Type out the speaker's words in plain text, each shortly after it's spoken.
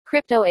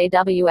Crypto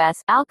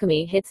AWS,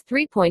 Alchemy hits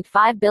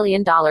 $3.5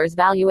 billion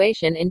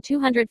valuation in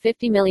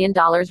 $250 million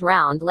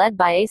round led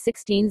by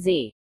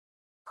A16z.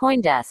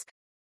 CoinDesk.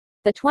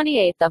 The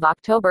 28th of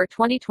October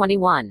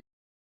 2021.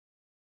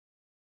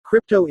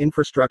 Crypto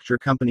infrastructure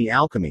company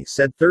Alchemy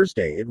said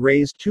Thursday it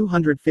raised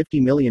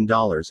 $250 million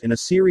in a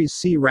Series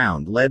C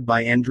round led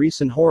by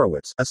Andreessen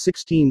Horowitz,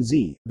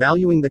 A16z,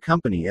 valuing the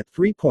company at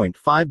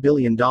 $3.5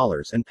 billion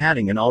and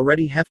padding an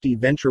already hefty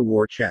venture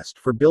war chest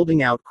for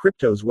building out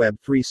crypto's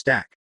Web3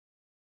 stack.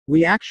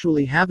 "We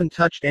actually haven't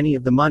touched any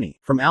of the money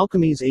from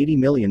Alchemy's $80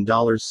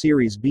 million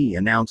Series B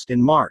announced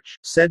in March,"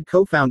 said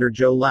co-founder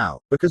Joe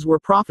Lau, "because we're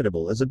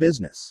profitable as a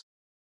business."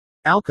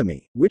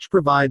 Alchemy, which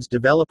provides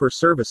developer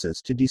services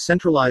to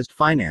decentralized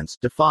finance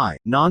 (DeFi),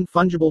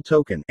 non-fungible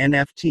token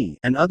 (NFT),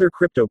 and other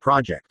crypto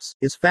projects,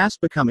 is fast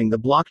becoming the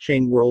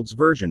blockchain world's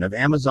version of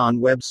Amazon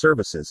Web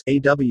Services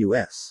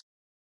 (AWS).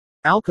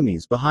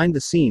 Alchemy's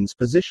behind-the-scenes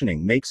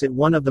positioning makes it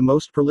one of the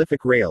most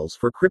prolific rails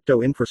for crypto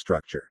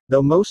infrastructure,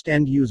 though most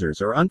end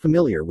users are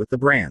unfamiliar with the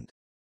brand.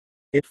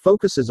 It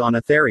focuses on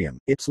Ethereum,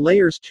 its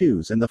Layers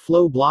 2s and the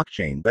Flow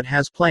blockchain, but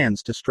has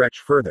plans to stretch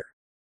further.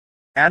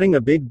 Adding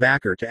a big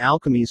backer to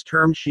Alchemy's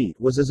term sheet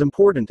was as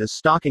important as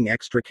stocking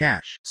extra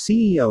cash,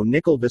 CEO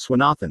Nikhil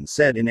Viswanathan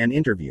said in an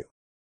interview.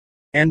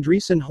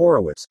 Andreessen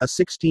Horowitz,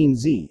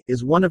 A16z,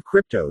 is one of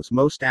crypto's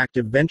most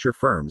active venture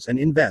firms and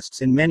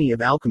invests in many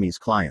of Alchemy's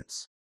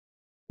clients.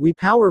 "We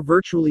power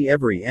virtually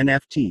every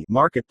NFT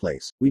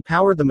marketplace, we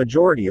power the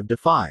majority of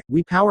DeFi,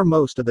 we power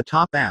most of the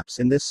top apps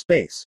in this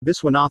space,"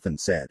 Viswanathan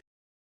said.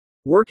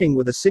 "Working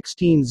with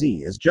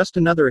A16z is just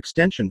another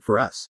extension for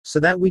us, so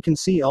that we can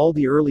see all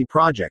the early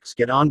projects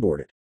get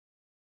onboarded."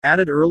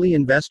 Added early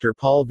investor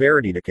Paul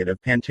Veridicate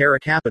of Pantera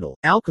Capital,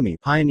 Alchemy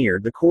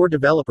pioneered the core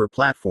developer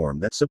platform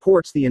that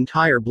supports the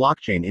entire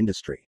blockchain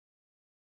industry.